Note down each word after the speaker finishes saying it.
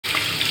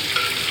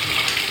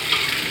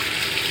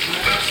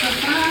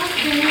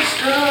the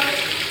stuff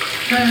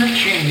that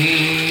you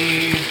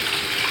need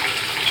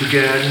to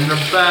get in the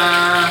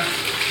bath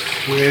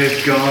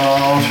with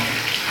God.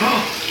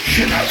 Oh,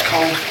 shit, that's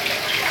cold.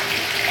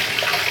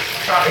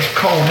 That is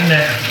cold, isn't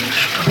it?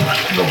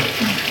 That's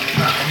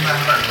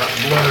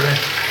blurry.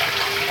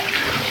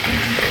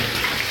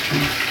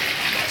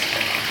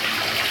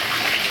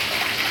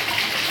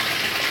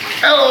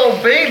 Hello,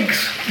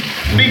 bigs,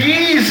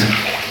 biggies,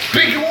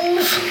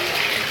 biggles.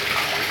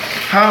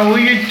 How are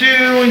you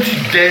doing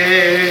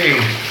today?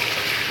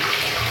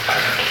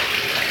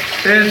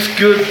 It's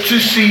good to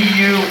see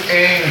you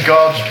in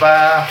God's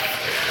bath.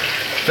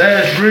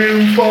 There's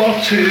room for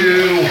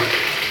 2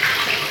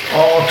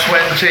 or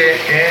 20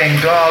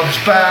 in God's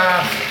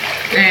bath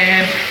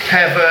in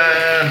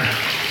heaven.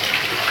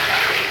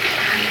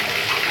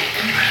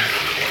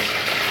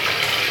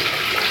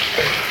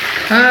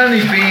 And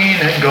he's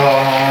been and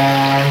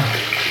gone.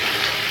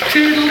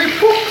 Tiddly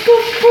poop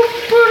poop poop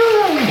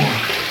boom.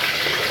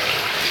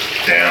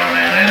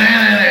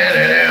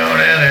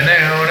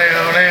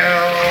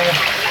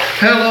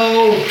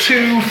 Hello,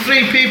 2,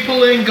 3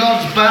 people in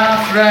God's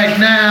bath right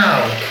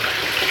now.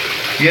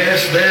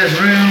 Yes, there's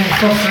room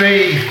for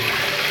 3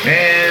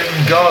 in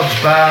God's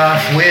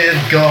bath with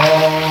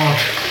God.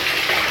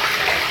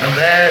 And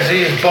there's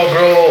his bog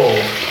roll.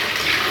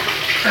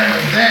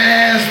 And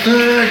there's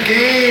the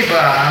gay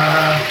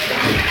bar.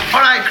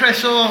 Alright,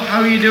 Cresso,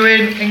 how are you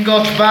doing in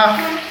God's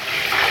bath?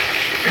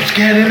 It's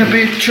getting a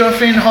bit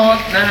chuffing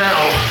hot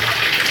now.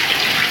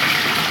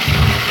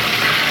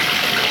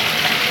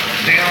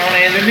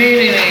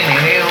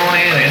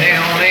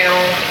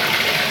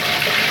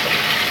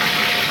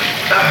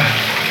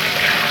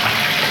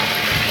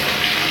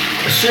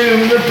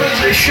 Assume the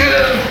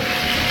position.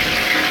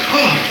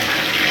 Oh.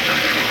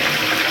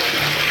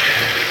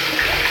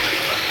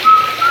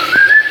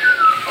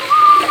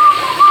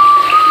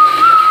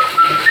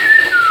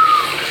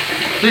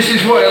 This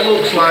is what it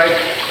looks like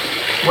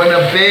when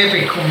a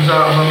baby comes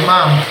out of a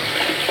man.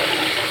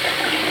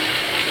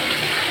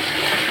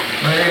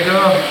 There you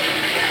go.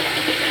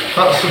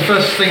 That's the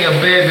first thing a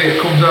baby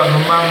that comes out of a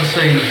man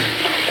sees.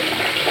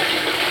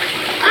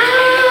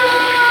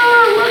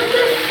 Ah, what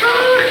the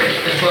fuck?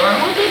 It's like,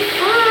 what the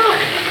fuck?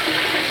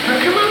 I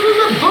come out of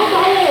the bum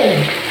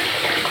hole.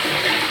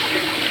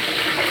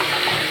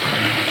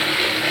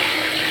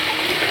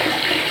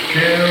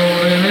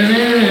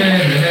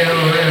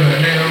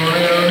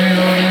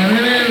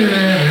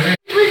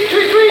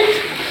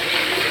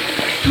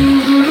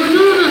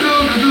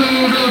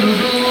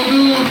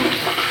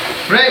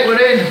 Right, we're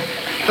in.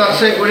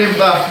 That's it, we're in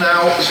bath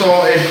now,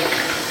 sorted.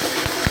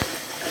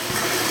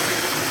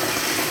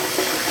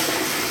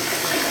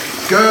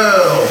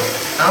 Girl,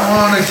 I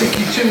want to take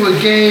you to a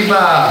gay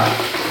bar.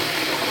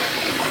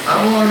 I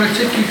want to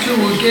take you to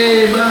a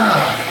gay bar.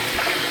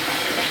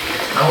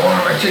 I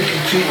want to take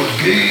you to a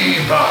gay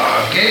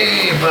bar,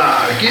 gay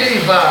bar, gay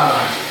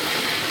bar.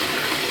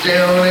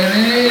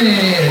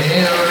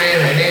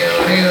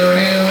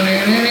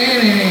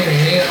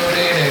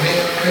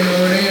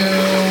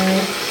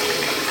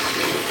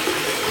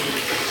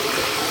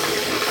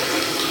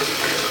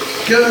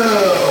 Go!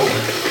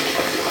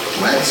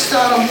 Let's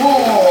start a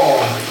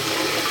war!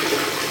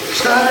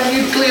 Start a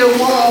nuclear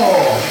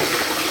war!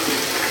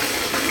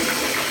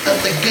 At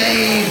the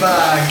gay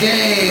bar,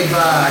 gay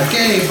bar,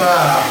 gay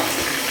bar!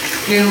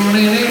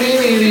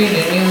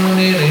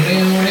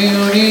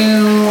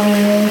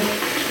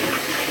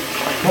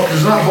 What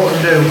does that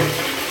button do?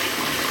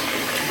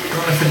 I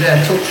don't know if I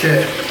dare touch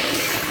it.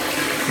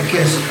 In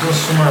case it does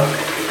something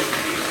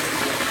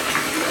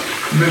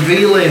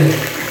revealing.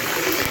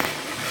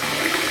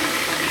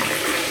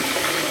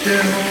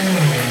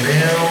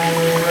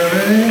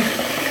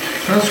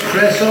 That's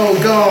Cresso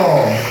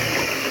gone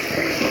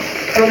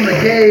from the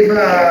gay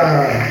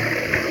bar.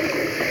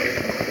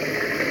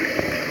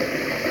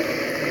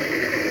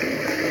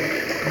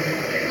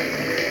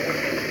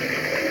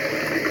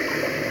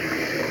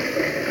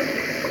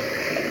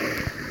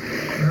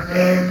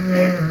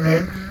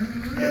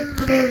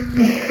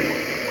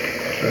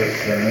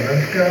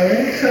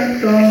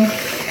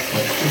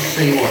 Let's just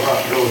see what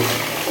that does.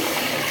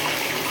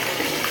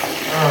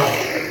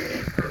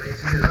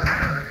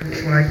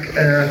 Looks like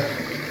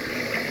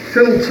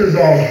filters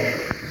on.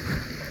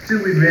 Do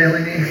we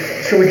really need?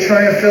 Shall we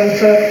try a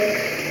filter?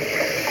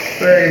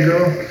 There you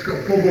go. It's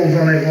got bubbles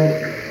on it.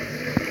 Look.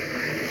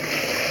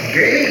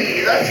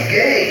 Gay. That's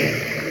gay.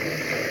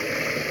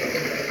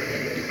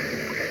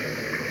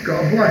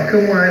 Got a black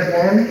and white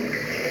one.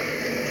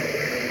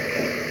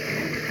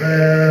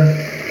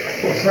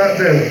 What's that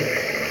do?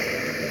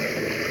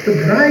 The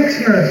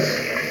brightness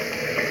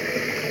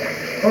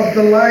of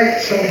the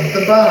lights of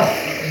the bath.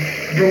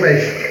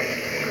 Rubbish.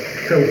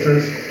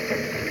 Filters.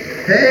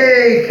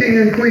 Hey, King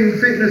and Queen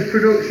Fitness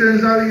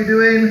Productions, how are you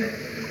doing?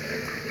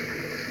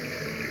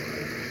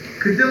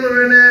 Cadilla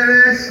and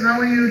Ares, how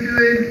are you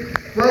doing?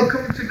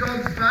 Welcome to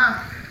God's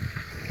bath.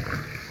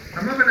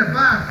 I'm having a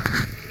bath.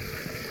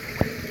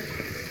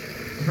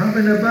 I'm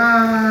having a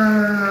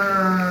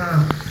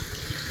bath.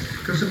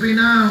 Because I've been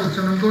out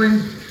and I'm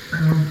going,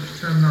 hang on,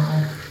 turn that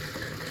off.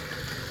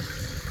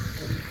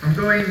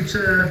 going to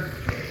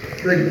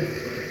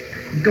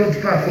the God's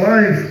Bath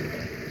Live.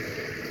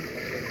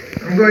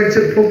 I'm going to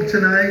the pub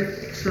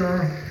tonight, so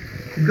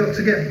you've got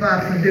to get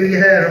bath and do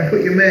your hair and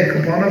put your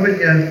makeup on, haven't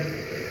you?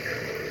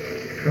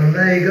 So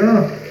there you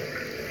go.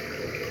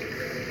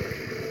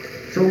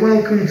 So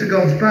welcome to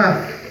God's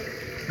Bath.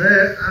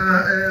 There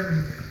are,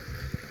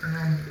 hang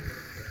on.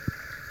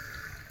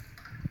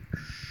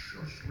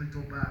 Shush,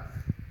 little bath.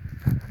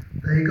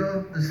 There you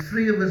go. There's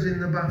 3 of us in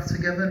the bath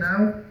together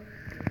now.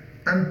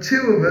 And 2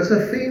 of us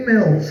are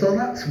female. So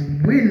that's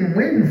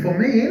win-win for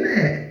me, isn't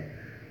it?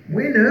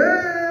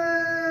 Winner!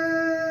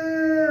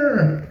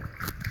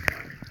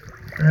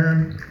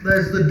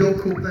 There's the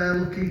duck up there,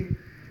 looky.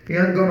 He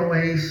ain't gone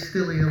away, he's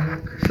still here,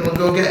 look. Shall I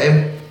go get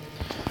him?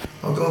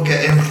 I'll go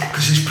get him,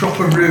 because he's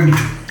proper rude.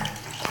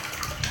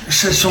 He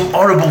says some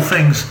horrible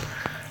things.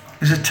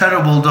 He's a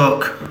terrible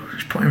duck.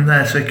 Just put him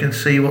there so he can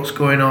see what's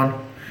going on.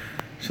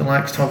 So he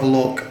likes to have a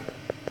look.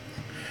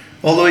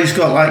 Although he's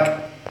got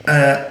like,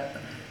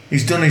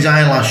 he's done his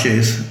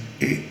eyelashes.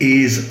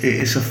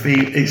 It's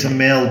a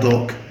male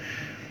duck,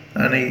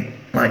 and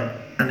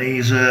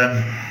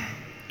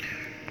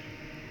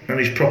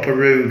he's proper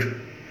rude.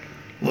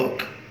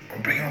 Look,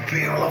 I'll bring him up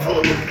here. I'll have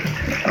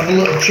a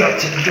little chat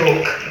to the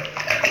duck.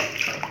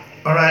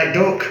 All right,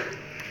 duck.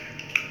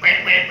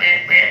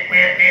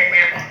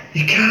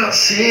 You can't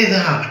say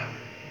that.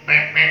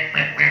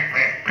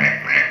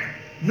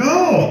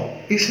 No,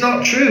 it's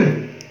not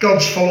true.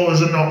 God's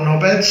followers are not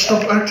knobheads.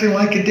 Stop acting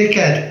like a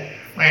dickhead.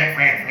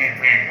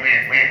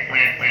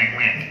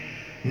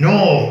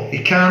 No,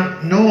 you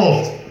can't.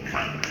 No.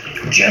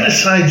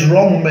 Genocide's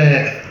wrong,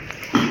 mate.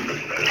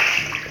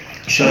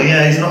 So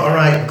yeah, he's not a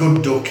right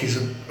good duck, he's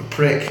a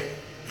prick.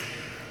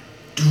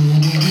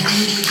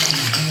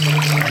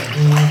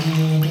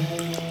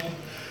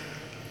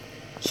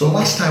 So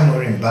last time we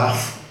were in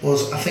Bath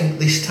was, I think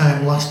this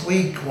time last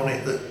week, wasn't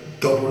it, that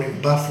God were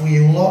in Bath with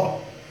you lot?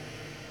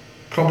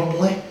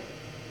 Probably.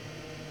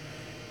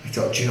 I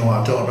thought, do you know what,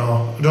 I don't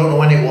know. I don't know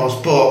when it was,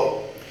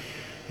 but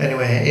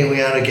anyway, here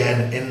we are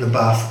again in the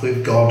bath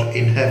with God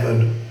in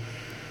heaven.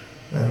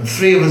 And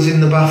 3 of us in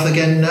the bath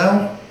again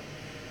now.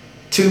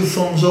 2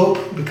 thumbs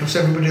up, because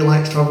everybody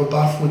likes to have a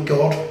bath with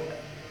God.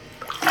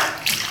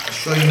 I'll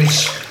show you my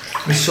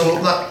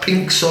soap. That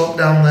pink soap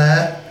down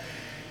there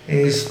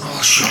is...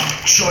 Oh,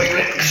 show you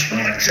it. It's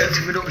not make sense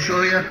if I don't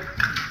show you.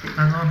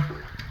 Hang on.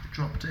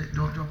 Dropped it.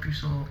 Don't drop your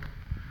soap.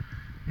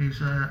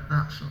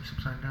 That soap's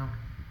upside down.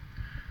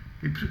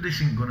 This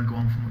isn't going to go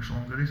on for much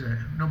longer, is it?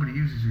 Nobody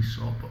uses this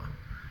soap, but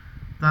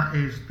that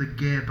is the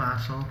gay bar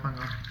soap. Hang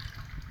on.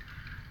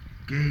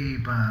 Gay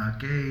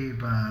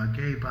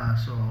bar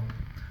soap.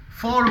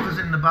 4 of us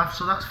in the bath,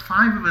 so that's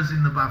 5 of us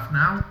in the bath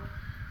now.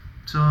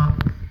 So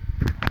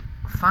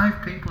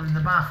 5 people in the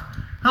bath.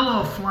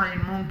 Hello,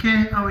 flying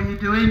monkey. How are you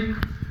doing?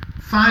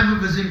 5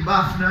 of us in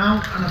bath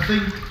now, and I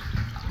think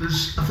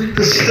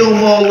there's still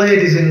more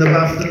ladies in the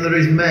bath than there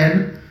is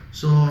men.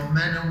 So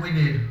men are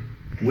winning.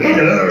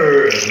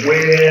 Winner.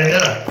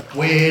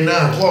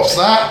 What's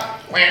that?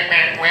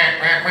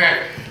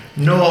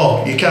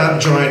 No, you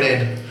can't join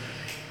in.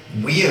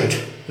 Weird.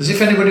 As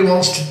if anybody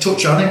wants to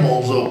touch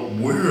animals up.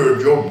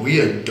 Weird, you're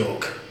weird,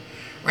 duck.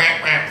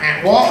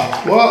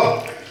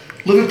 What?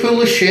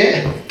 Liverpool is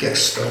shit. Get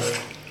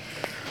stuffed.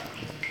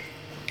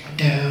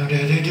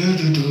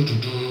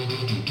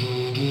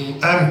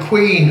 I'm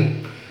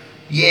Queen.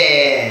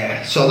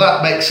 Yeah. So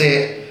that makes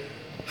it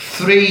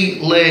 3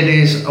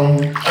 ladies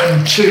and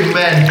 2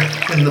 men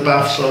in the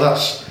bath. So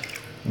that's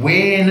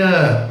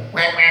winner.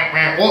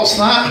 What's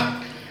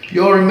that?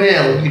 You're a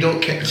male. You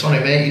don't count. Sorry,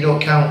 mate. You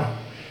don't count.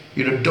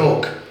 You're a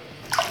duck.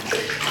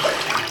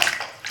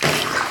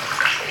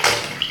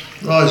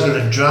 Oh, he's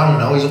going to drown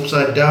now. He's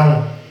upside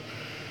down.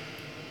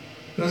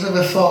 Who's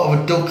ever thought of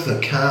a duck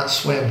that can't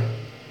swim?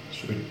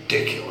 It's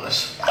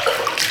ridiculous.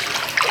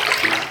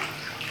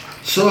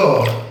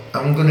 So,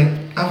 I'm going to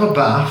have a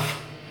bath,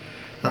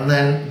 and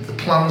then the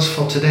plans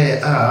for today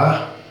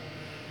are,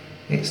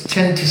 it's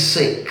 10 to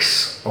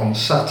 6 on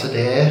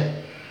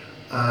Saturday,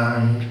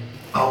 and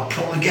I'll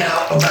probably get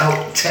out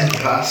about 10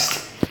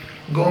 past.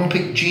 Go and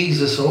pick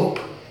Jesus up,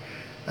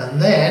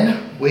 and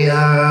then we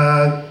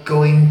are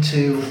going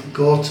to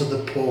go to the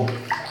pub,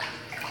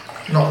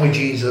 not with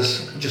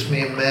Jesus, just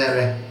me and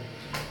Mary,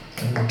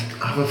 and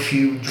have a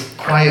few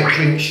quiet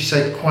drinks. She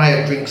said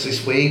quiet drinks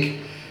this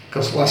week,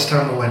 because last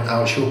time we went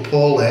out she was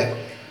poorly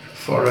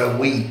for a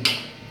week,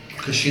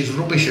 because she's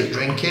rubbish at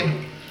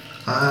drinking.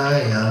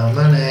 I am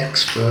an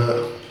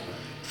expert.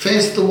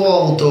 Face the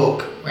wall,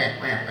 duck.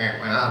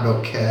 I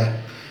don't care.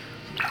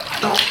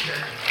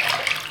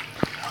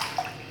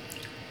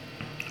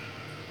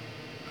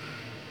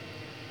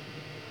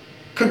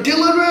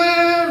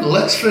 Cadillaran,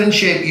 let's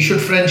friendship. You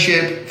should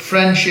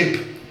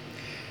friendship.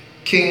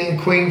 King and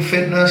Queen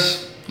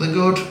Fitness, they're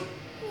good.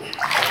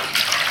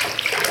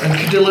 And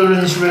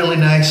Cadillaran's really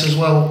nice as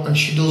well, and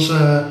she does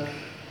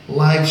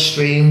live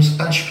streams,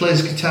 and she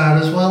plays guitar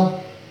as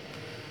well.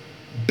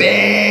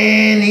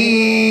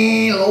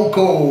 Benny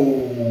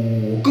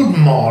Loco, good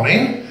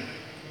morning.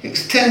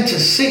 It's 10 to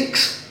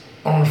 6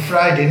 on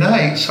Friday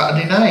night,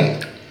 Saturday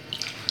night.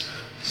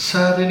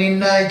 Saturday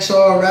night's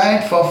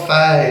alright for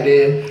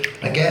fighting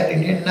and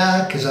getting your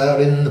knackers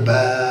out in the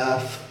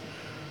bath.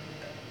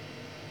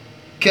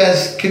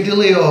 Kez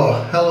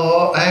Cadillo,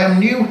 hello, I am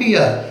new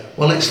here.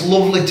 Well, it's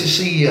lovely to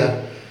see you.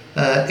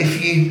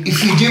 If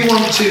you do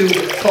want to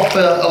pop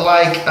a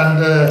like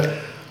and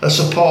a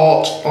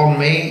support on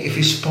me, if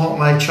you support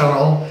my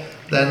channel,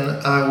 then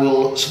I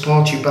will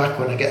support you back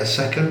when I get a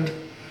second.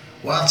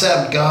 What's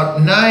up,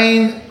 God?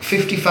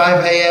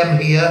 9:55 AM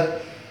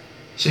here.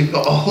 So you've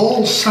got a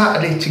whole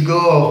Saturday to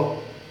go.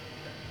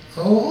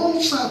 A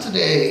whole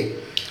Saturday.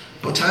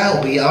 But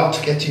I'll be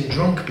out getting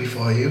drunk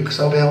before you, because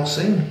I'll be out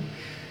soon.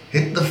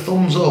 Hit the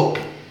thumbs up.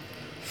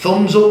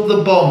 Thumbs up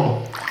the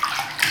bum.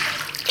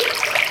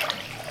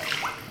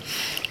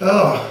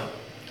 Oh,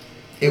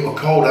 it were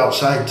cold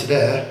outside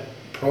today.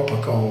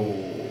 Proper cold.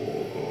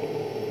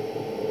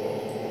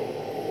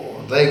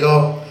 There you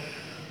go.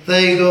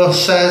 There you go,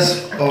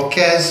 says, or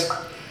Kez.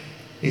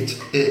 It's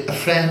a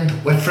friend.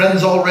 We're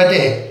friends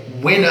already.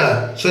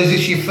 Winner. So is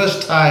this your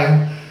first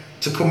time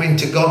to come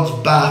into God's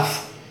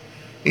bath?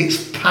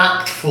 It's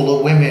packed full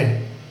of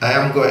women. I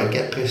am going to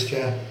get pissed,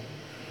 yeah.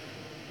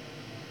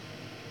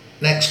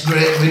 Next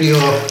great video,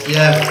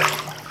 yeah.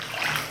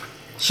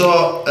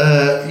 So,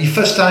 your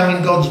first time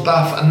in God's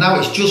bath, and now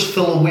it's just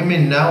full of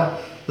women now.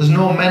 There's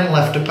no men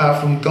left apart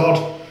from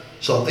God.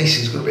 So this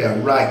is going to be a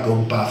right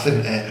good bath,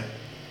 isn't it?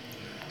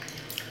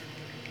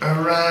 A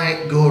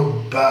right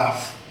good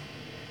bath.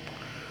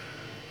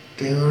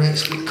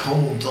 It's a bit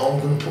cold though, I'm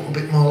going to put a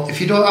bit more. If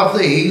you don't have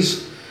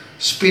these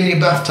spinny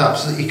bath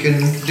taps that you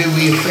can do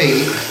with your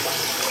feet,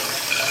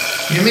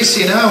 you're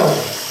missing out.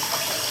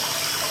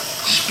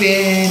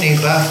 Spinny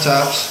bath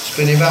taps,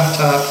 spinny bath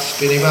taps,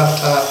 spinny bath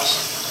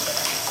taps.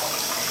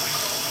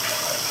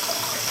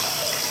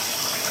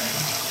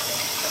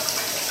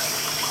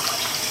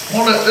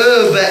 Want an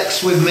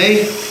Urbex with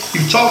me?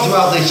 You've talked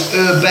about this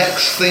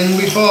Urbex thing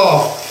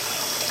before.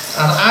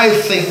 And I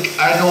think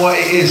I know what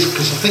it is,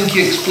 because I think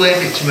you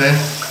explained it to me.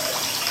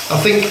 I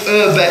think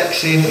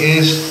urbexing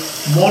is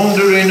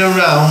wandering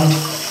around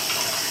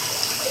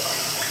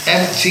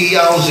empty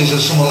houses or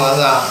something like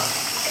that.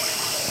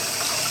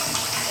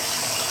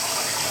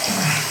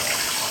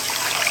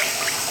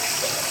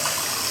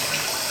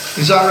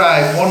 Is that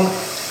right? One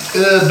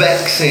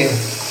urbexing.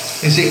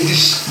 Is it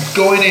just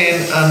going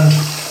in and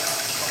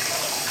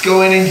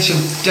going into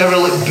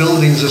derelict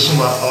buildings or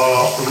something,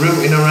 or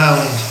rooting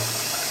around?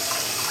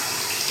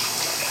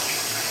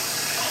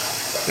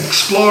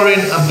 Exploring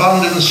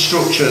abandoned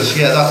structures.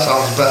 Yeah, that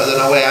sounds better than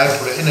the way I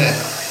put it, innit?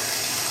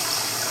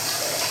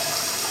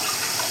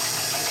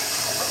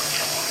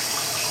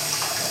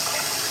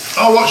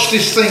 I watched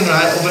this thing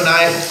right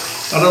overnight,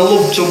 and I'd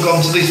love to have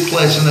gone to this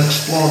place and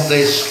explored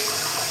this.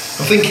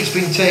 I think it's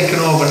been taken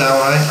over now,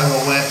 right? Hang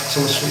on, wait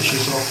till I switch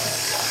this off.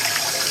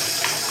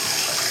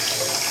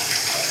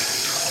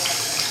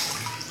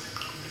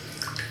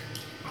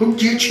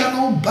 Hugged your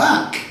channel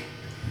back.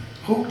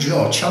 Hugged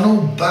your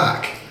channel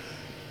back.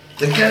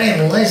 They're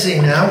getting lazy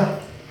now.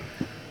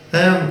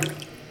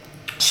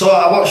 So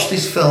I watched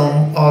this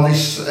film, or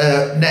this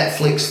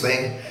Netflix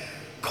thing,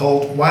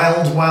 called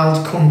Wild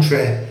Wild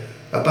Country,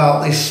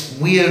 about this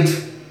weird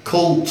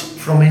cult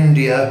from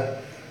India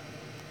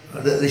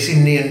that this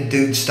Indian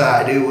dude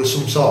started, who was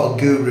some sort of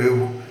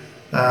guru,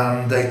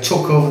 and they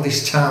took over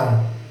this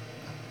town.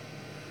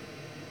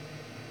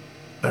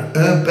 An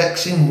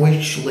urbexing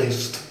wish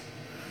list.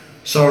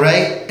 So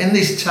right, in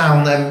this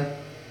town then,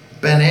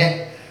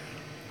 Benny,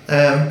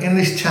 in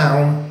this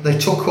town, they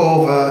took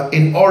over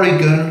in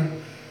Oregon,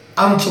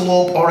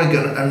 Antelope,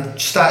 Oregon, and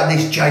started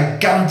this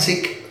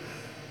gigantic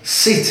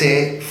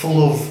city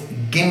full of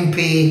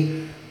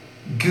gimpy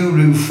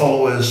guru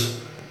followers.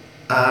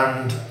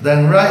 And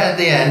then right at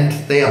the end,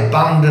 they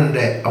abandoned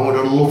it. I would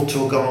have loved to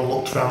have gone and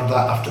looked around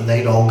that after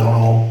they'd all gone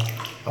home.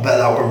 I bet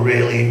that were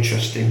really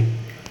interesting.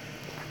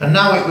 And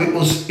now it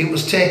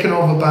was taken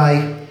over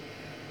by,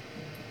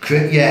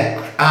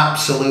 yeah,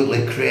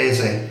 absolutely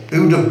crazy.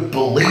 Who'd have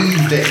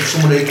believed it if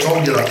somebody had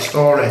told you that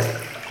story?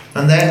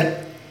 And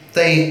then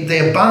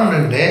they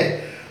abandoned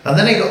it, and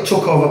then it got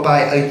took over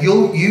by a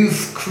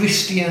youth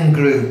Christian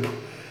group,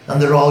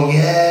 and they're all,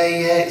 yeah,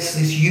 it's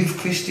this youth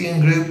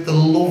Christian group, they're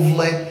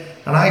lovely.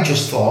 And I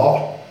just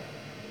thought,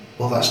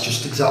 well, that's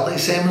just exactly the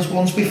same as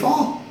ones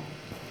before.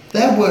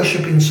 They're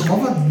worshipping some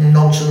other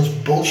nonsense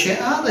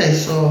bullshit, aren't they?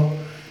 So,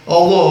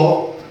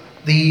 although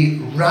the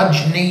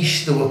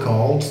Rajneesh, they were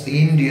called, the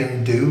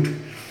Indian dude,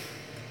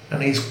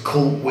 and his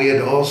cult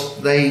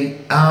weirdos, they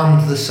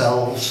armed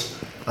themselves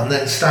and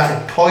then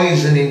started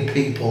poisoning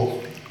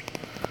people.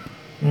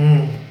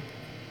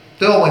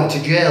 They all went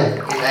to jail in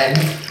the end.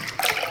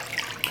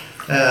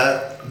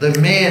 The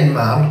main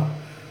man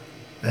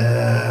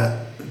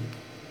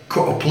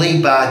cut a plea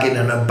bargain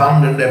and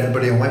abandoned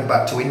everybody and went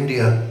back to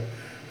India.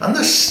 And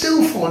they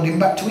still followed him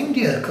back to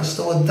India because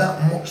they were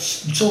that much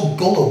so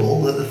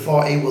gullible that they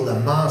thought he was the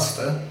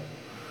master.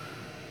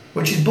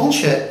 Which is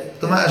bullshit.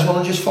 They might as well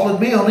have just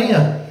followed me on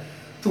here.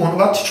 They wouldn't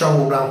have had to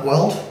travel around the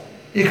world.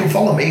 You can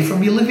follow me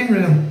from your living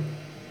room.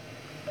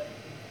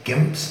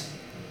 gimps.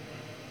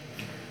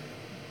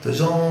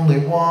 There's only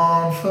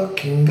one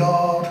fucking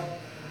God.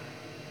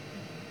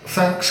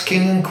 Thanks,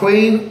 King and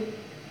Queen.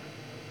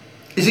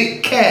 Is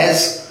it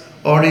Kez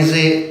or is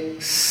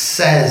it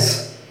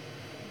says?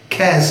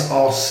 Kez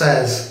or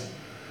says?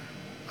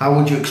 How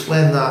would you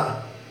explain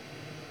that?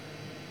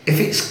 If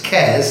it's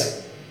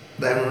Kez,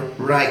 then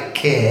write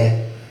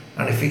K,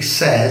 and if it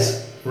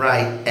says,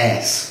 write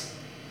S.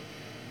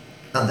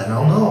 And then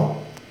I'll know.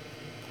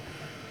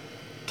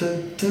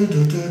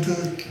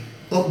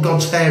 Look,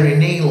 God's hairy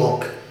knee,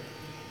 look.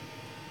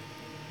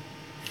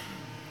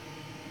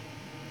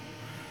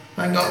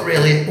 I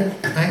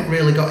ain't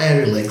really got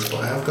hairy legs,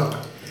 but I've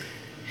got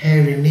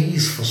hairy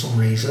knees for some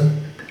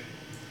reason.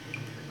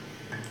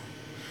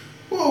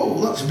 Whoa,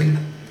 that's a big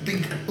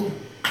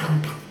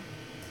cramp.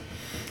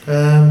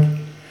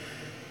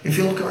 If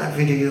you look at my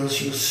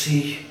videos, you'll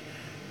see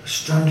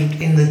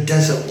stranded in the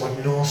desert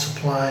with no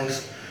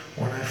supplies.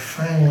 When I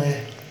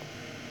finally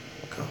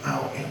got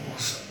out, it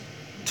was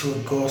to a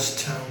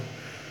ghost town.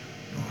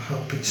 No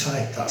help in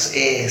sight. That's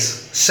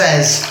Ace.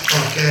 Says.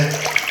 Okay.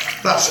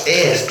 That's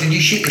Ace. Did you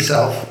shit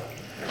yourself?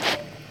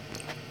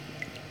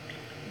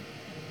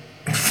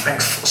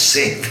 Thanks for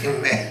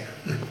saving me.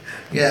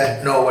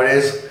 Yeah, no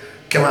worries.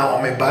 Come out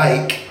on my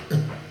bike.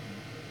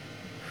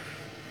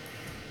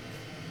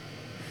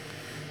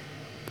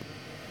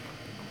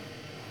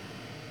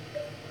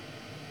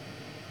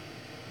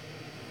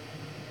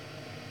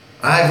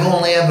 I've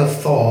only ever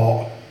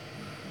thought,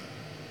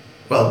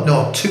 well,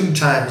 no, 2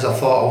 times I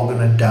thought I was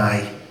going to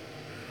die.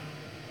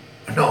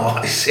 No,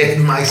 I saved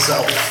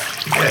myself.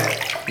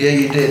 Yeah,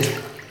 you did.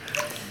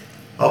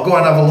 I'll go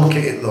and have a look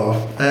at it though.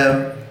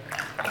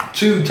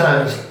 2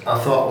 times I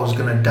thought I was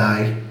going to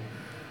die.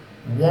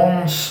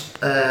 Once,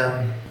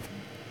 I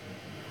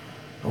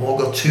won't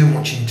go too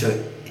much in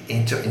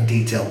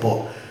detail,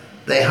 but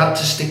they had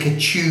to stick a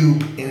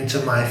tube into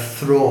my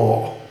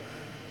throat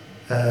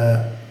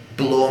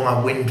below my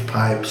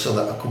windpipe so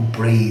that I could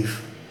breathe.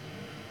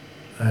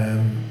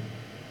 And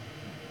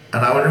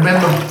I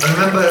remember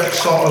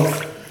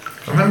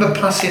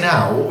passing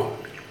out,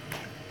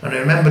 and I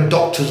remember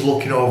doctors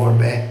looking over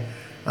me,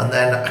 and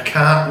then I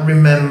can't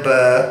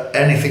remember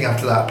anything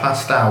after that. I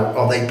passed out,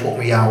 or they put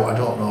me out, I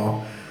don't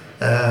know.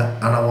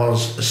 And I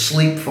was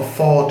asleep for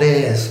 4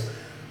 days.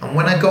 And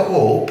when I got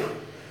up,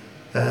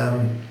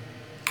 I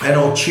had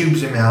all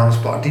tubes in my arms,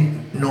 but I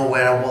didn't know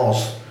where I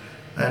was.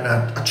 And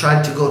I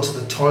tried to go to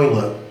the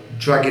toilet,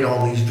 dragging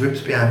all these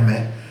drips behind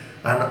me,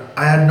 and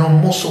I had no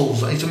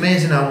muscles. It's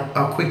amazing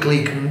how quickly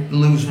you can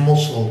lose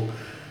muscle.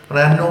 And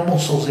I had no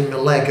muscles in my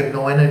leg and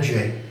no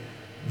energy.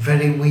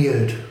 Very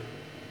weird.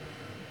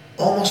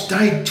 Almost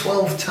died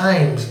 12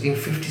 times in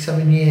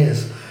 57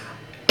 years.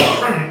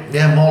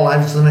 Yeah, more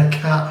lives than a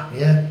cat,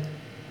 yeah.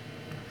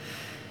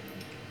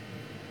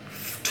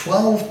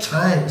 12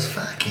 times,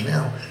 fucking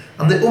hell.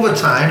 And the other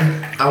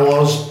time I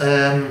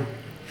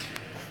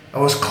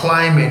was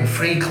climbing,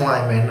 free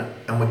climbing,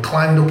 and we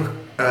climbed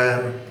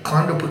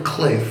up a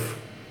cliff,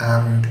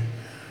 and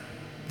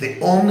the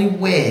only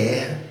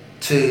way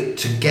to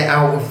get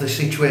out of the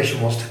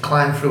situation was to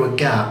climb through a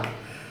gap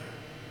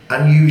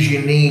and use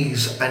your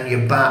knees and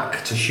your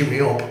back to shimmy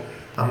up,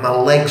 and my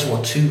legs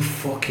were too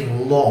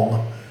fucking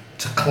long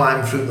to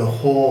climb through the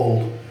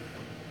hole,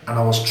 and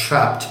I was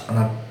trapped, and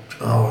I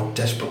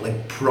desperately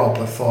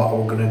proper thought I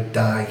was gonna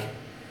die.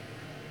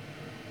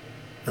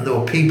 And there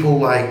were people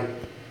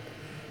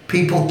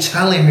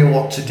telling me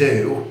what to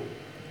do,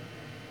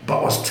 but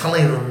I was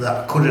telling them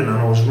that I couldn't, and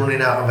I was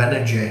running out of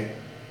energy.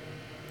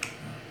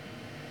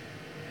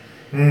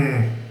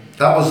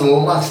 That was the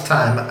last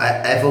time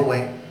I ever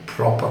went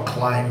proper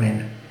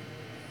climbing.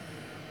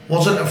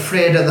 Wasn't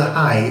afraid of the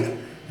height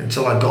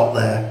until I got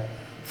there.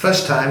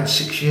 First time,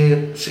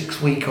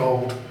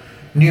 6-week-old.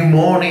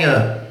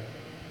 Pneumonia.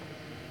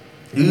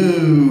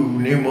 Ooh,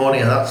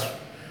 pneumonia, that's...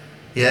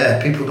 Yeah,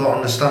 people don't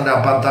understand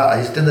how bad that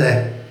is, do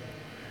they?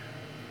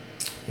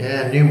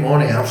 Yeah,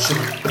 pneumonia. A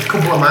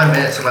couple of my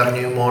mates have had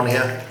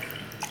pneumonia.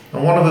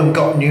 And one of them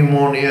got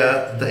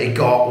pneumonia that he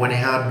got when he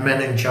had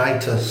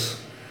meningitis.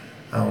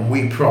 And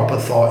we proper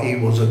thought he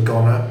was a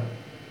goner.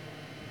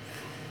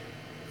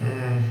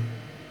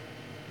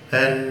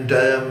 And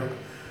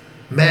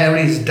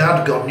Mary's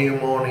dad got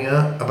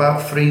pneumonia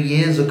about 3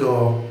 years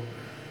ago.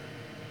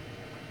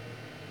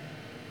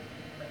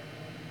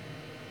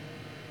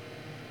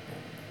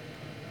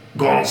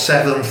 Go on,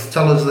 7th.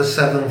 Tell us the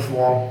 7th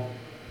one.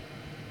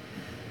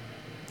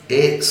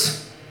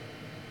 It's...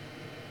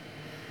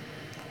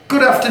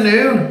 Good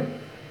afternoon,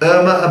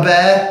 Irma a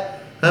Bear.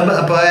 Irma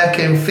a Bear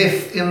came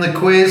 5th in the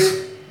quiz.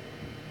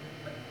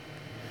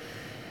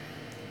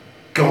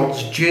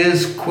 God's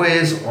Jizz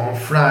quiz on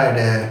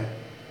Friday.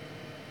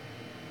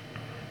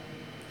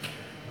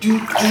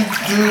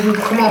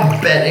 Come on,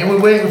 Benny,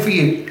 we're waiting for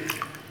you.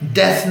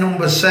 Death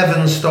number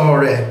 7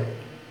 story.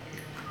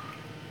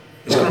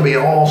 It's going to be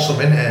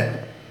awesome, isn't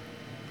it?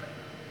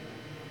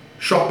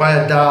 Shot by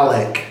a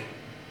Dalek.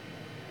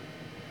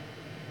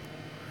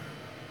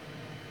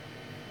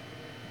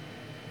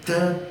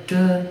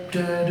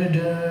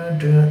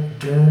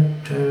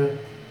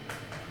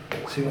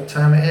 See what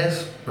time it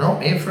is? No,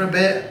 here for a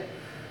bit.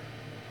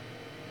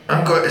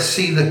 I'm going to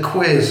see the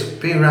quiz.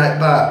 Be right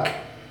back.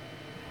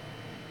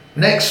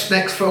 Next,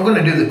 we're going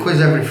to do the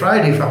quiz every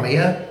Friday if I'm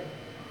here.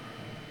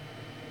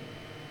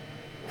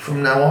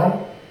 From now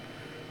on.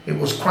 It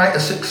was quite a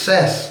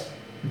success.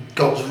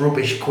 God's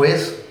rubbish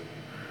quiz.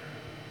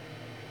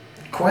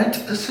 Quite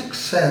a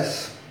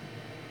success.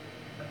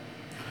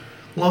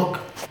 Look,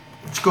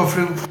 let's go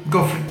through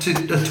to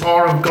the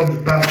tour of God's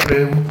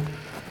bathroom.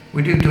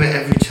 We do it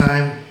every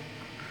time.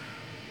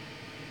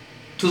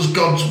 Does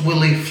God's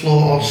willy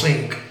float or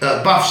sink?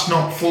 Bath's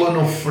not full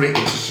enough for it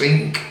to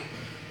sink,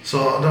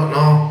 so I don't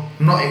know.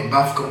 I'm not in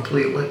Bath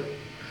completely.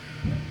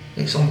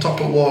 It's on top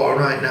of water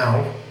right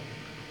now.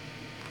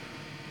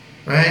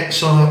 Right,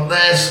 so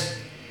there's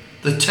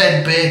the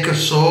Ted Baker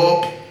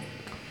soap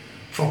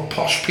for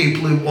posh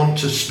people who want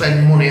to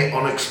spend money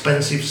on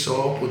expensive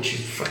soap, which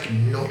is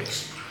fucking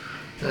nuts.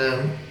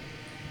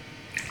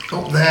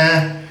 Up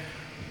there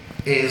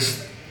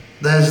there's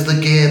the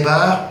Gay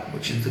Bar,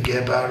 which is the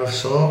Gay Bar of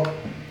soap.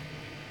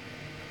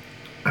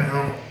 Hang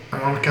on,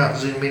 I can't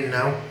zoom in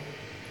now.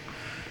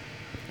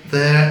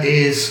 There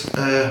is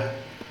up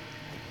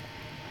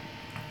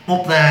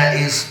there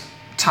is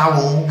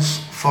towels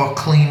for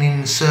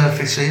cleaning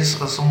surfaces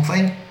or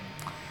something.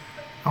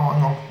 Oh,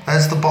 hang on.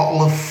 There's the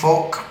bottle of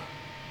fuck.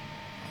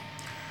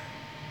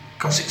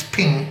 Because it's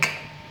pink.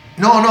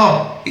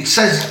 No, it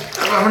says,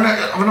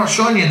 I'm not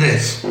showing you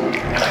this. Look,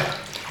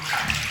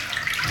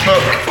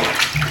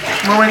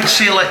 I went to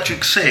see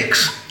Electric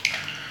Six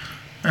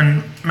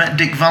and met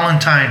Dick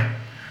Valentine,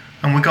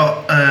 and we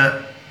got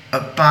a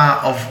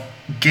bar of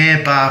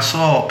Gay Bar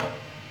soap.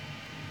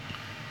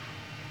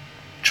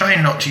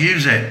 Trying not to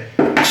use it.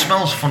 It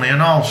smells funny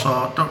and all, so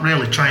I don't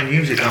really try and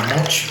use it that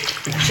much.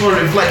 It's a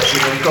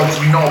reflection of God's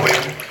knob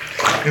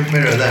in the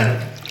mirror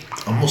then.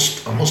 I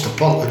must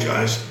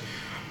apologise.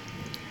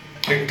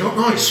 I don't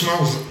know, it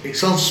smells a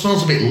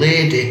bit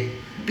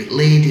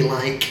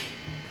ladylike.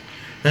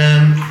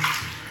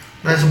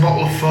 There's a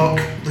bottle of fuck,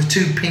 the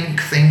two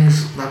pink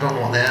things, I don't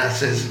know what they are, it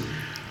says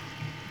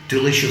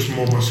delicious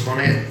mummus on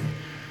it.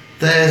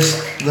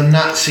 There's the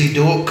Nazi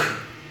duck.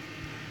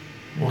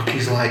 Look,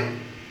 he's like,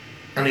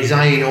 and he's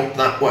eyeing up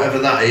that whatever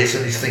that is,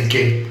 and he's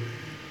thinking,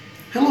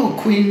 hello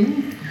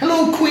Queen,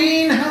 how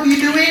are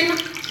you doing?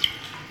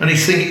 And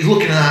he's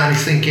looking at that and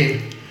he's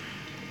thinking,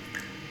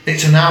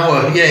 it's an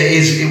hour. Yeah, it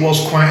is. It was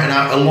quite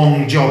a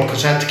long job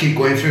because I had to keep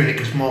going through it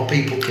because more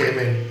people came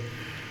in.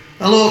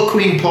 Hello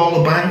Queen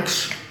Paula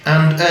Banks.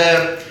 And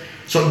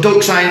so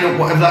Duck's eyeing up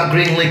whatever that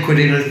green liquid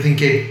is, and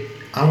thinking,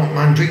 I won't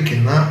mind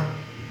drinking that.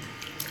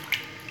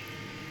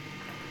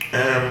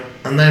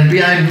 And then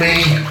behind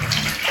me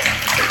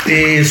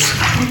is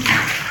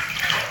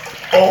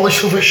all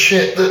this other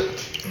shit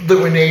that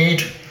we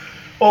need.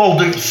 All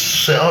do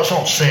it's not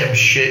the same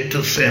shit,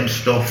 does the same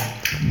stuff,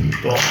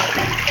 but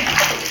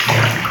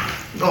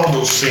all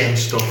does the same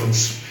stuff and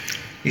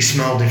you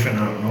smell different,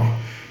 I don't know.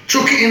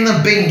 Chuck it in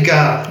the bin,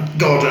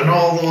 God, and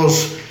all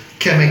those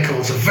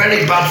chemicals are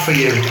very bad for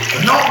you.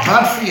 They're not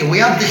bad for you. We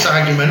had this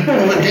argument the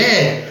other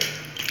day.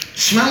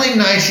 Smelling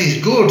nice is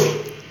good.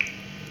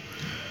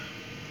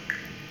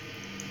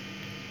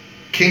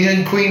 King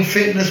and Queen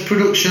Fitness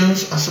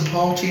Productions are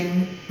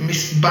supporting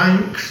Miss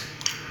Banks.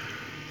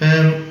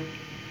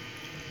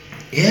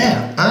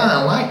 Yeah,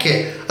 I like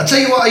it. I'll tell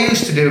you what I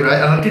used to do,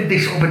 right? And I did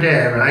this other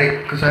day,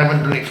 right? Because I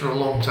haven't done it for a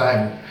long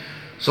time.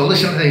 So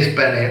listen to this,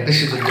 Benny.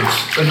 This is a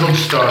good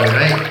story,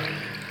 right?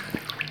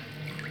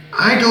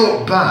 I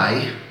don't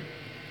buy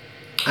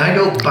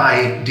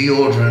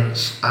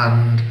deodorants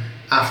and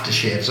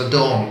aftershaves. I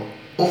don't.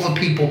 Other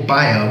people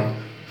buy them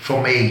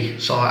for me.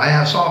 So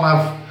I sort of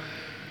have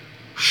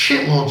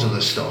shitloads of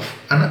the stuff.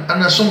 And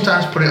I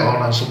sometimes put it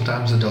on and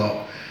sometimes I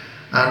don't.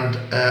 And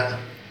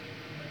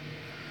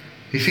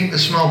you think they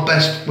smell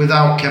best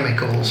without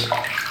chemicals?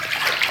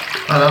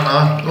 I don't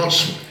know. Don't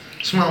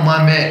smell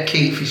my mate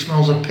Keith. He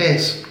smells of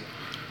piss.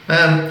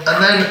 And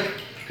then,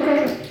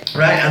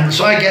 right, and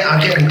so I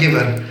get them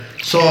given.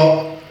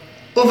 So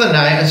other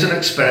night, as an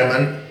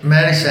experiment,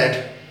 Mary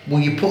said,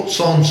 "Will you put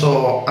so and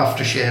so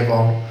aftershave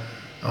on?"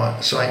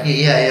 So I,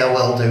 yeah,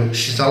 will do.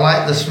 She said, "I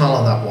like the smell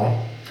of that one."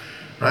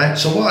 Right.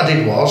 So what I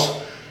did was,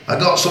 I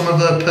got some of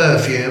her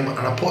perfume and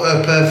I put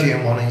her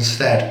perfume on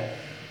instead,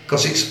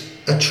 because it's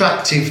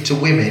attractive to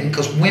women,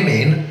 because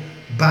women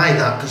buy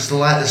that because they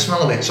like the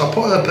smell of it. So I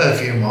put her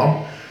perfume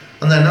on,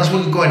 and then as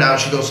we were going out,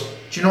 she goes,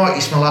 "Do you know what,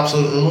 you smell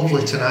absolutely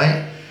lovely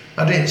tonight?"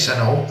 I didn't say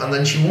no, and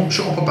then she won't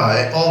shut up about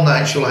it all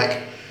night. She was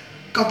like,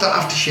 "God, that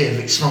aftershave,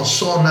 it smells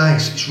so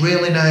nice, it's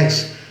really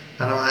nice."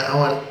 And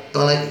I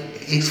went,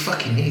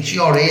 it's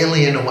your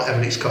alien or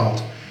whatever it's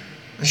called.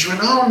 And she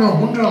went, "Oh, no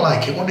wonder I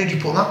like it. What did you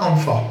put that on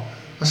for?"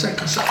 I said,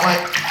 because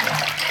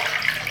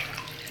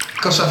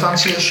I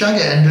fancy a shag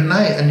at end of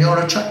night and you're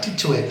attracted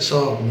to it,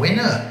 so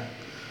winner.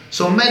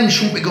 So men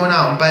shouldn't be going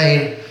out and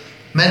buying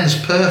men's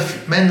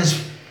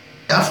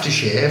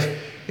aftershave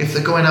if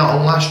they're going out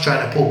on Lash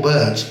trying to pull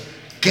birds.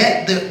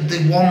 Get the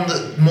one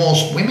that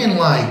most women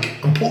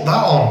like and put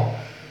that on.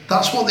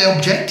 That's what the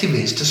objective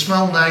is, to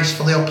smell nice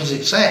for the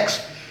opposite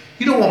sex.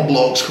 You don't want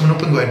blokes coming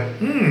up and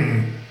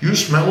going, you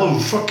smell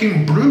of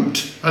fucking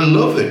brute. I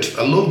love it.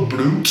 I love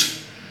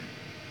brute.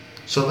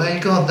 So there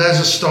you go. There's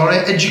a story.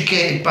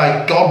 Educated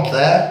by God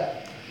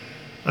there.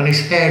 And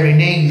his hairy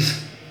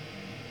knees.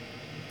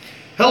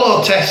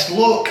 Hello, Tess.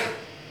 Look.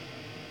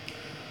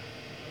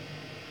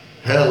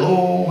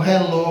 Hello,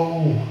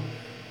 hello.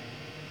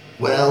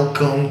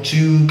 Welcome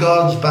to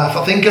God's bath.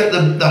 I think at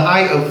the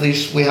height of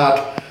this we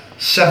had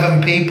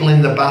 7 people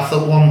in the bath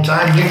at one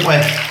time, didn't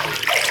we?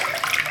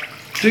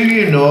 Do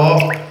you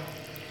know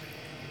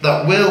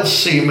that whale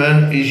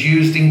semen is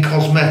used in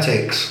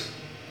cosmetics?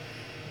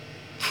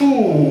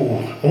 Phew,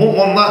 I won't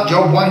want that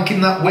job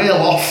wanking that whale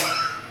off.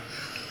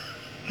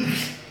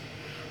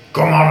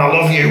 Come on, I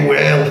love you,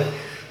 whale.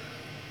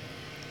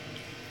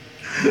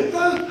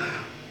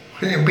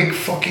 Your big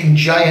fucking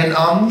giant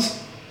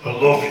hands. I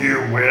love you,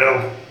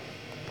 whale.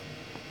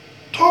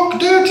 Talk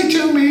dirty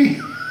to me.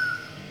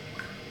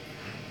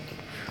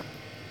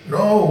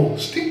 No,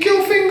 stick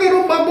your finger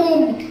up my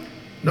bum.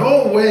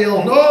 No,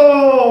 whale,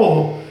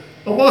 no.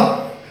 I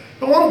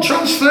want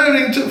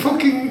transferring to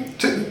fucking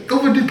to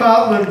other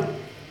department.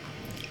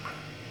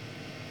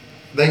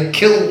 They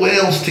kill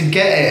whales to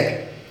get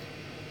it.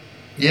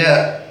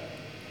 Yeah.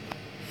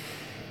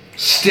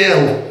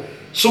 Still,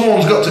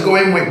 someone's got to go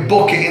in with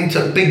bucket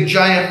into big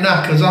giant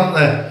knackers, haven't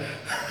they?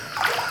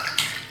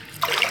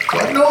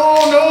 Like,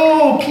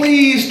 no,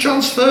 please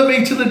transfer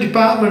me to the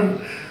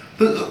department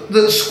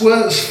that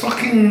squirts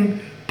fucking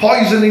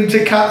poison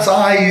into cats'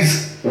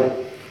 eyes.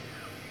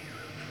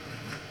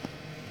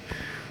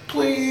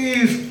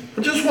 Please,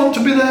 I just want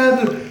to be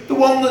there, the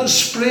one that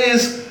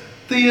sprays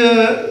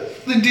the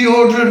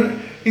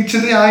deodorant into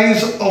the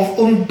eyes of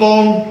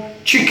unborn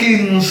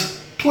chickens.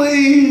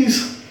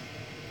 Please.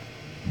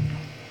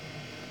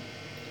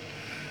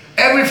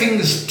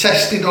 Everything's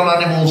tested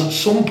on animals at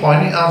some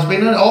point. It has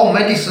been, and all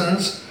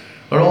medicines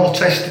are all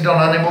tested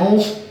on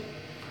animals.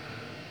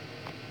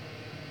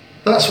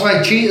 That's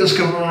why cheetahs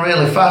can run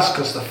really fast,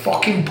 because they're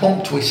fucking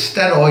pumped with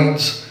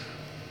steroids.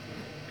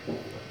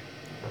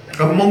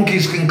 And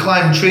monkeys can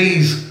climb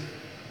trees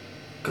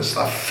because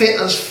they're fit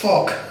as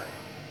fuck.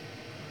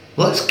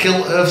 Let's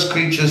kill Earth's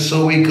creatures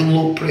so we can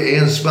look pretty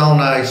and smell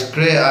nice.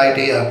 Great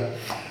idea.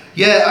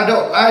 Yeah,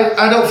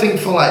 I don't think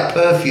for like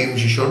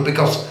perfumes you should,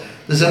 because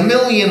there's a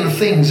million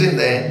things in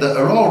there that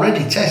are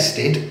already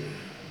tested.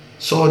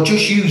 So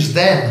just use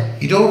them.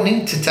 You don't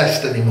need to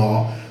test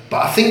anymore.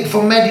 But I think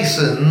for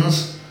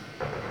medicines,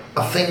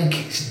 I think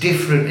it's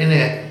different,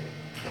 innit?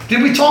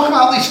 Did we talk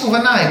about this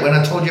other night when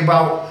I told you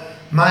about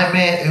my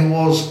mate who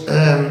was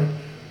the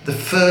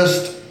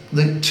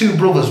 2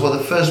 brothers were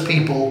the first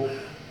people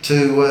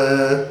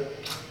to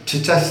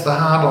test the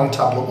hard-on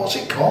tablet? What's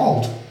it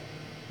called?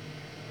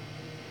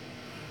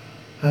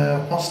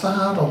 What's the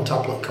hard-on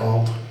tablet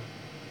called?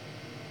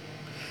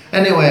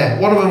 Anyway,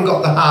 one of them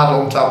got the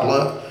hard-on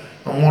tablet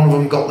and one of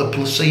them got the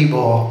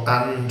placebo,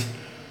 and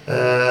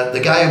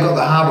the guy who got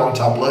the hard-on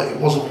tablet, it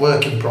wasn't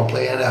working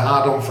properly. He had a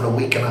hard-on for a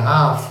week and a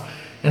half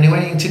and he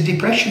went into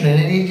depression and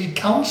he needed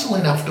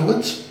counselling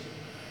afterwards.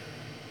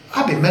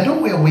 I've been made up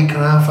with a week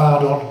and a half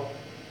hard-on.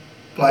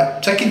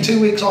 Like, taking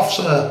 2 weeks off,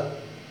 sir.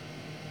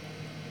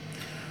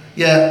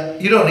 Yeah,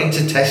 you don't need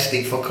to test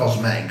it for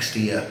cosmetics,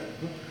 do you?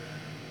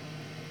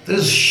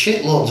 There's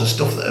shitloads of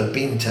stuff that have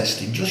been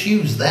tested. Just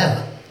use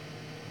them.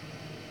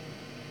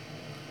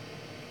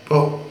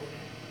 But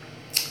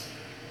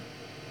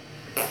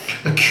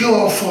a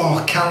cure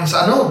for cancer,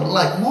 I know,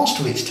 like, most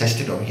of it's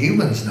tested on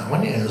humans now,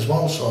 isn't it, as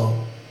well,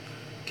 so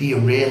do you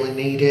really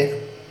need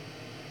it?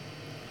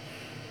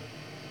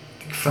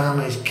 Big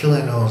Pharma is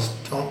killing us.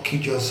 Don't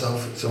kid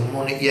yourself, it's a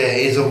money, yeah,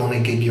 it is a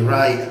money gig, you're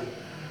right.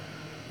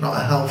 Not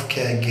a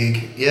healthcare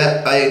gig.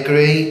 Yeah, I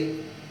agree.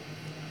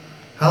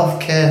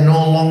 Healthcare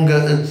no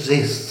longer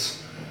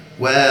exists.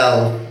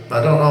 Well,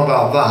 I don't know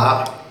about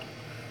that.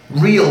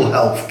 Real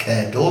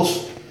healthcare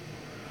does.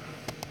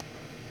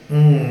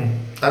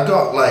 I've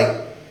got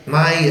like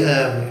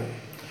my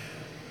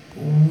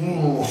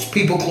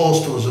people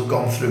close to us have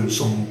gone through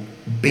some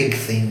big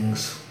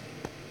things.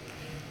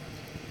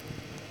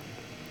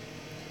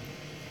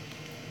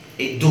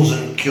 It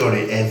doesn't cure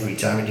it every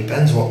time. It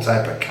depends what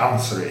type of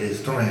cancer it is,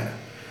 doesn't it?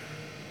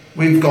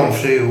 We've gone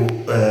through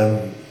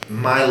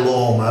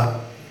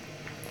myeloma.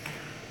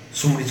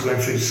 Somebody's going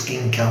through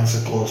skin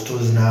cancer close to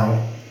us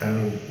now,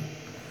 and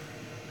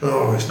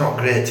oh, it's not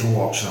great to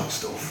watch that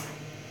stuff.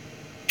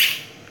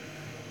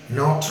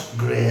 Not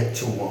great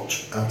to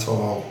watch at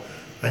all.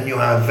 And you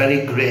are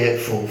very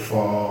grateful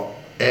for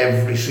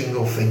every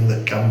single thing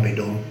that can be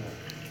done.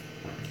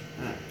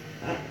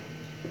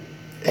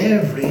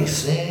 Every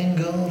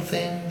single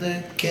thing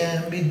that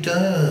can be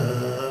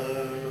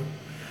done.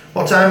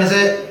 What time is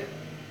it?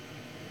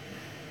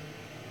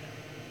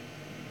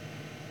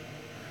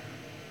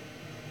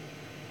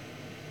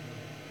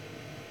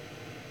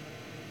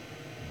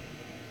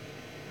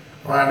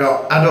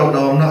 Well, I don't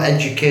know. I'm not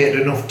educated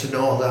enough to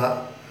know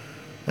that.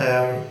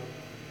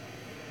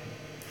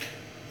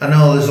 I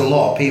know there's a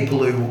lot of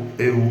people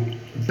who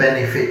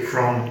benefit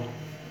from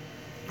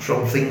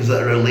from things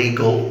that are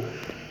illegal,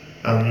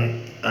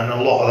 and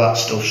a lot of that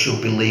stuff should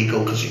be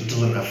legal because it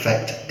doesn't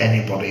affect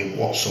anybody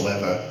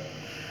whatsoever.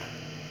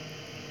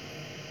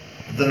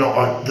 They're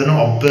not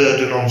a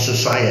burden on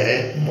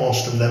society,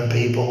 most of them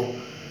people.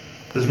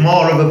 There's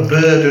more of a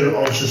burden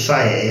on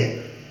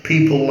society,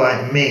 people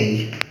like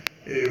me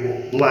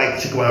who like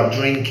to go out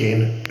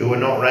drinking, who are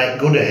not right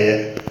good at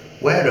it.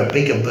 We're a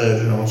bigger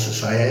burden on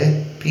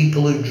society,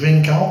 people who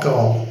drink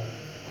alcohol.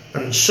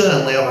 And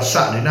certainly on a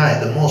Saturday night,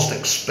 the most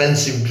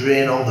expensive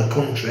drain on the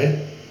country.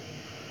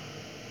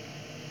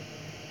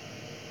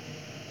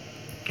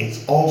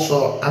 It's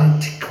also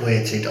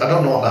antiquated. I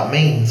don't know what that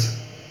means.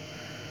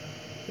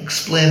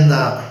 Explain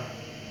that.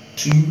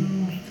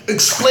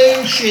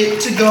 Explain shit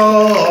to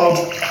God.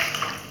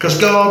 Because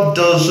God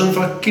doesn't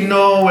fucking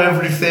know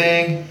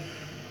everything.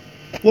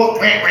 What?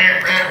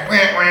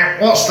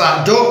 What's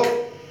that, duck?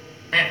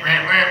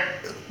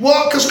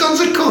 What? Because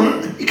God's a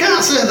cunt? You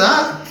can't say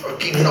that.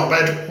 Fucking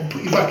knobhead. We'll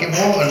put you back in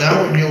water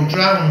now and you'll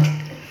drown.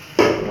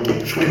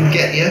 If we can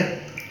get you.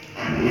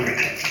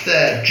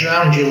 There,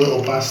 drowned you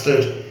little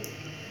bastard.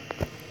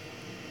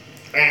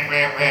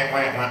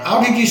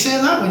 How did you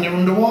say that when you're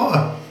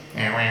underwater?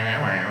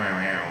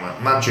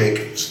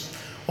 Magic.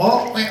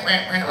 What?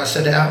 I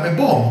said it out my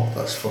bum.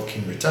 That's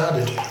fucking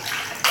retarded.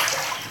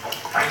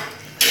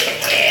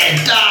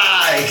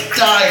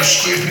 Die,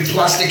 stupid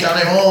plastic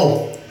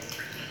animal.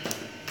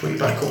 Put it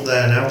back up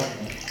there now.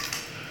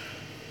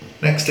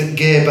 Next at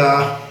gay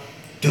bar.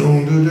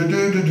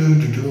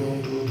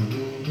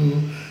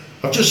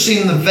 I've just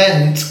seen the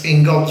vent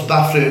in God's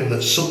bathroom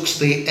that sucks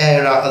the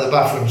air out of the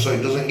bathroom so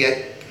it doesn't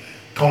get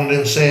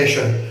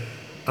condensation,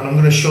 and I'm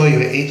going to show you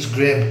it. It's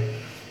grim.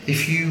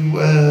 If you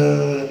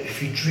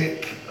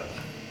drip,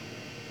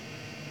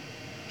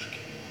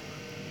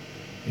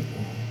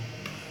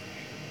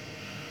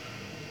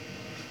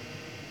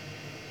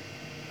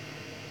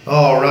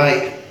 all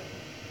right.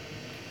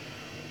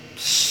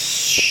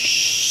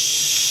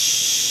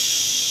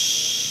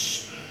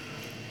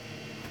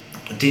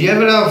 Did you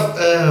ever have?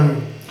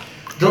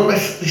 Don't know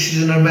if this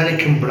is an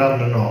American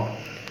brand or not.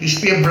 There used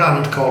to be a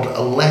brand called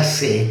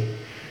Alessi,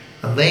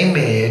 and they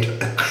made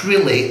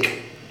acrylic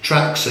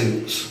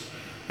tracksuits,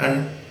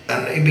 and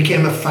it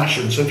became a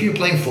fashion. So if you were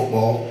playing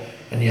football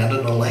and you had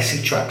an Alessi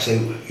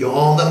tracksuit,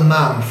 you're the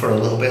man for a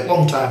little bit,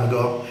 long time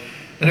ago.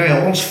 Anyway,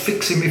 I was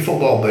fixing my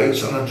football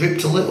boots and I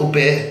dripped a little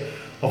bit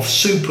of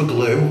super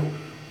glue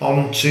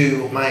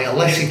onto my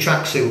Alessi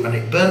tracksuit and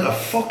it burnt a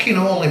fucking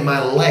hole in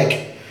my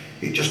leg.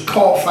 It just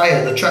caught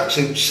fire, the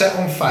tracksuit set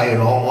on fire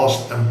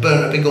almost and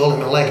burnt a big hole in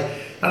my leg.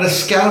 I had a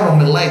scar on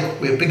my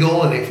leg with a big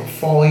hole in it for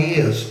 4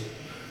 years.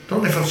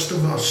 Don't know if I've still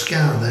got a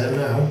scar there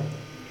now.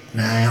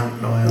 Nah, I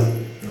haven't. No, I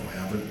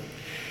haven't.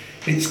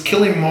 It's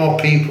killing more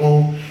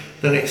people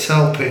than it's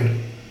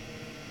helping.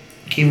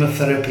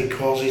 Chemotherapy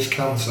causes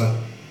cancer.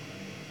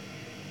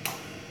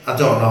 I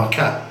don't know.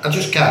 I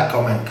just can't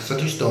comment because I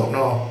just don't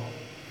know.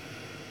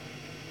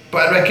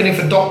 But I reckon if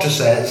a doctor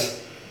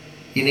says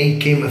you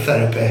need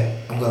chemotherapy,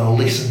 I'm going to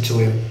listen to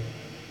him.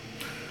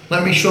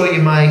 Let me show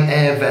you my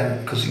air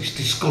vent because it's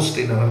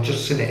disgusting and I've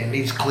just seen it. It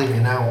needs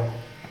cleaning out.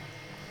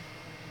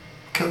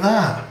 Look at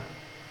that.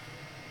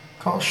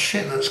 Got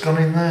shit that's gone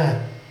in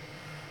there.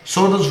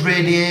 So does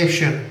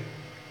radiation.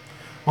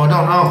 Well,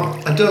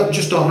 I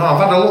just don't know. I've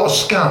had a lot of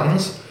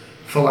scans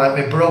for like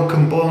my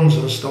broken bones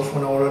and stuff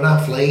when I was an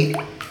athlete.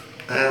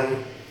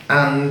 And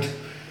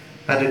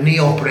I had a knee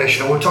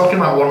operation. We were talking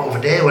about one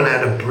other day when I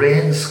had a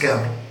brain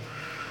scan.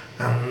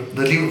 And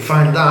they didn't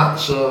find that,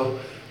 so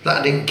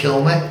that didn't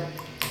kill me.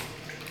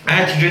 I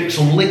had to drink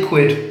some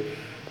liquid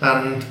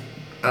and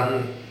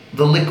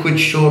the liquid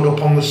showed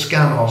up on the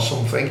scan or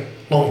something.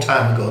 Long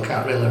time ago, I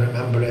can't really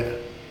remember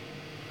it.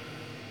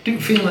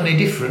 Didn't feel any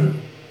different.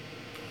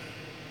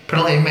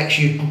 Apparently it makes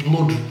your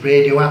blood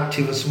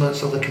radioactive or something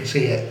so they can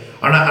see it.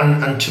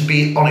 And to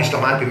be honest,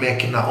 I might be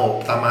making that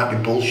up. That might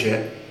be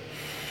bullshit.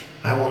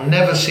 I will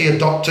never see a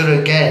doctor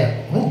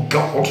again. Oh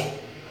God.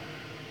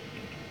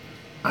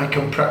 I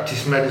can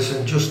practice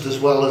medicine just as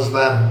well as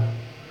them.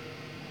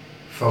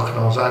 Fuck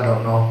knows, I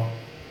don't know.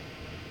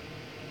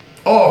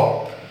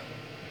 Oh!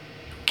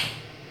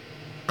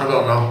 I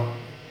don't know.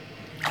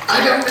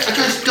 I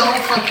just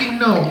don't fucking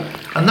know.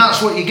 And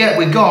that's what you get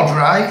with God,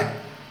 right?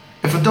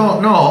 If I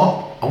don't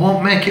know, I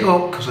won't make it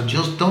up because I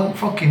just don't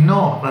fucking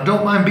know. And I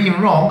don't mind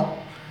being wrong.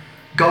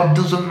 God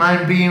doesn't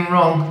mind being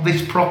wrong.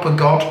 This proper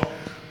God.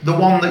 The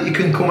one that you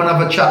can come and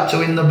have a chat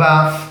to in the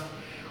bath.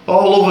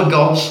 All other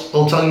gods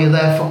will tell you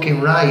they're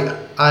fucking right.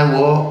 I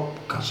won't,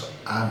 because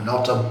I'm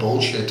not a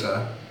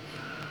bullshitter.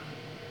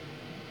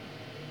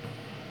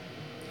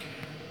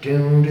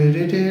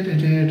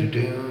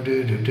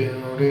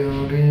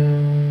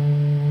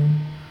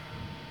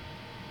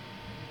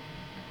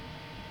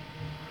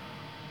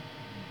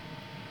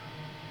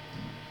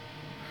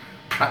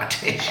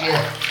 Practice,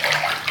 yeah.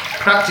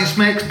 Practice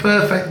makes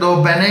perfect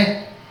though,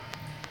 Benny.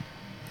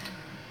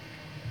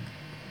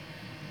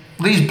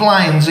 These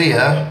blinds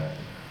here,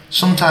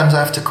 sometimes I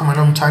have to come and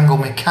untangle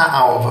my cat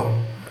out of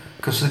them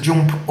because they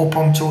jump up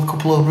onto a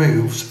couple of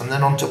roofs and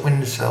then onto a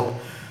windowsill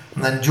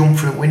and then jump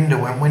through the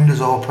window when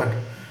windows open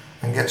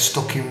and get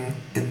stuck in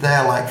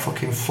there like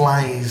fucking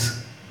flies.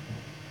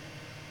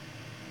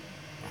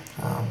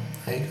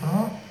 There you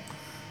go.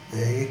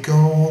 There you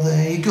go,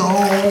 there you go.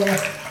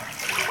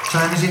 What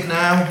time is it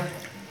now?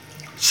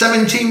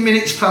 17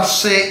 minutes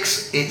past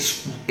 6.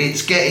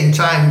 It's getting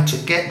time to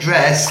get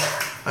dressed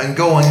and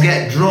go and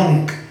get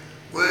drunk.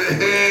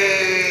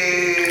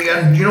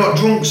 And you know what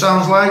drunk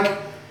sounds like?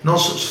 No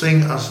such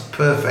thing as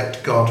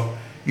perfect, God.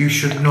 You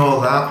should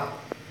know that.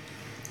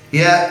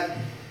 Yeah.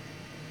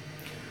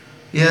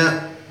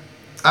 Yeah.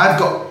 I've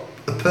got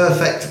a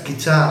perfect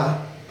guitar.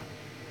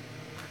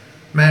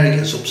 Mary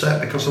gets upset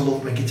because I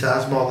love my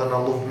guitars more than I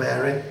love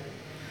Mary.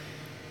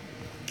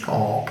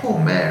 Oh, poor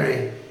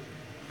Mary.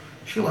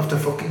 She'll have to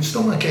fucking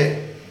stomach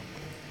it.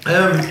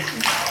 I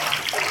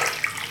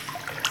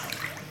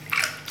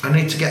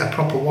need to get a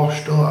proper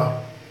wash, don't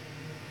I?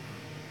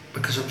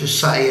 Because I've just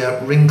sat here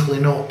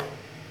wrinkling up.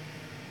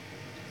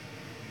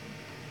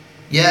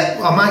 Yeah,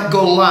 I might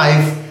go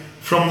live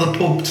from the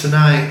pub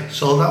tonight,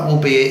 so that will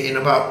be in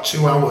about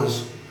 2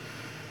 hours.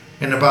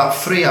 In about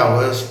 3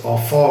 hours or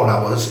 4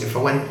 hours, if I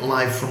went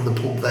live from the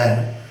pub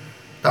then,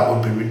 that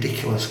would be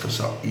ridiculous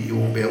because you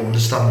won't be able to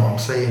understand what I'm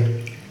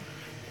saying.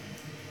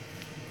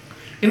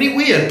 Isn't it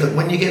weird that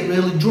when you get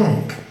really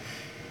drunk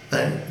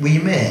and with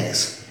your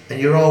mates and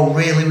you're all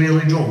really,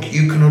 really drunk,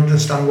 you can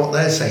understand what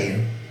they're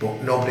saying,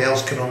 but nobody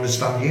else can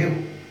understand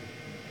you?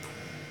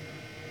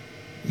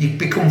 You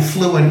become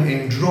fluent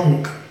in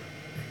drunk,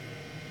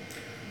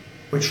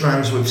 which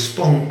rhymes with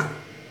spunk.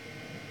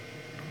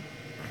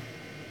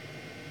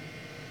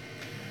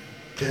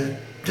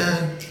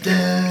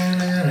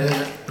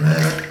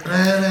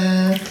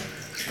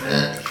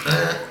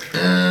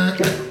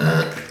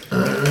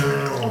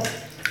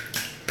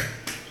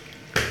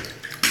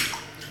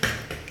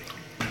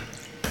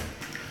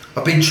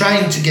 I've been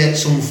trying to get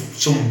some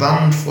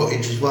band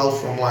footage as well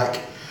from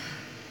like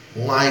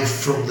live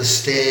from the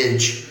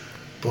stage,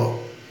 but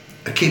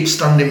I keep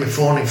standing my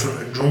phone in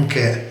front of drum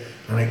kit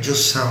and it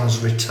just sounds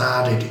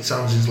retarded. It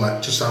sounds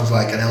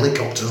like an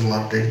helicopter's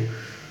landed.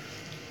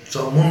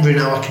 So I'm wondering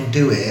how I can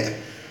do it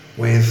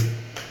with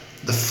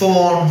the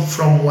phone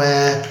from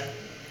where,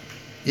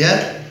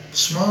 yeah,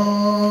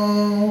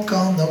 smoke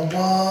on the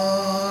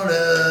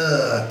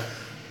water.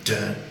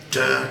 Dun,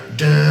 dun,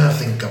 dun. I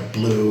think I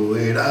blew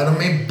it out of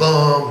me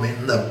bum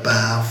in the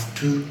bath.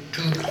 Toot,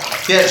 toot.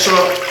 Yeah, so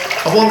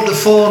I want the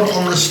phone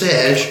on the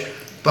stage,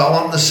 but I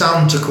want the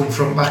sound to come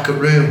from back of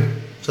room.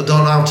 So I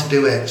don't know how to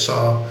do it,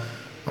 so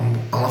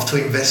I'll have to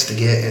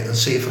investigate it and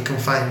see if I can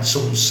find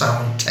some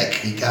sound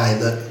techie guy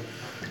that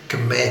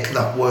can make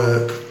that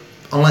work.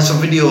 Unless I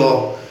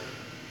video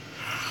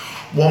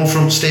one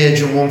front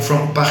stage and one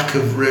front back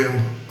of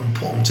room and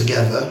put them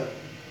together.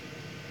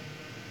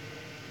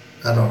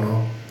 I don't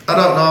know.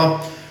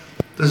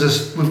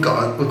 We've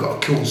got a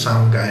cool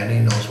sound guy and he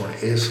knows what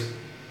it is.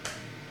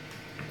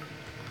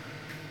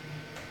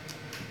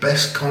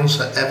 Best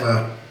concert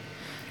ever.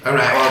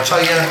 Alright, well,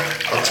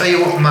 I'll tell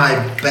you what my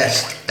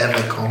best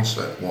ever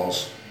concert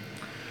was.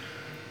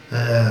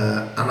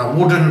 And I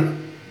wouldn't,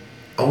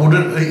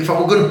 if I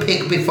were going to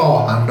pick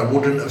beforehand, I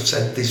wouldn't have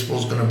said this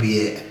was going to be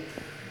it.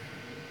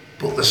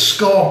 But the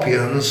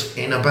Scorpions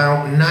in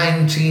about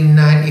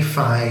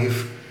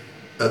 1995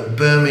 at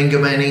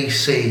Birmingham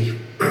NEC,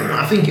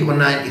 I think it was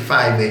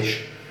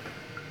 95-ish,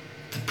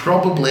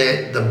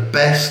 probably the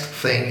best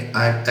thing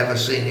I've ever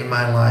seen in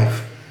my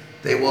life.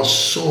 They were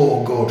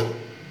so good.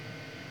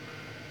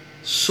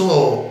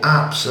 So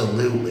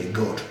absolutely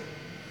good.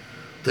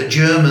 The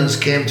Germans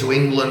came to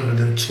England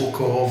and took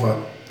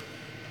over.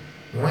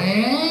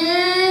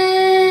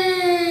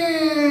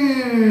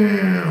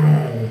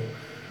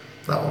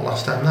 That was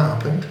last time that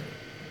happened.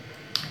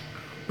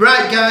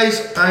 Right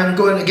guys, I'm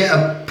going to get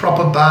a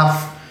proper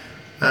bath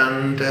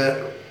and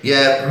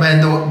yeah,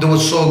 man, they were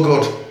so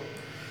good.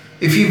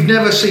 If you've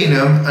never seen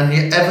them and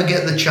you ever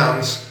get the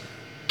chance,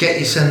 get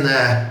yourself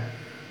there.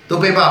 They'll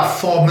be about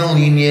 4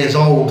 million years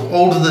old,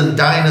 older than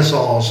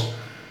dinosaurs.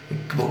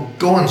 But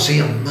go and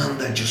see them, man,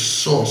 they're just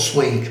so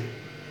sweet.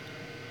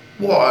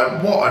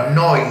 What a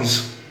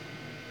noise.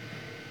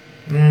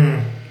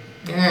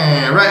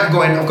 Yeah, right,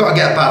 I've got to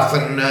get a bath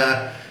and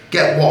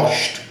get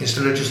washed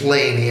instead of just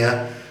laying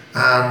here.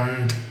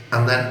 And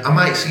then I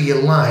might see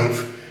you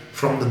live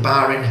from the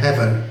bar in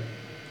heaven.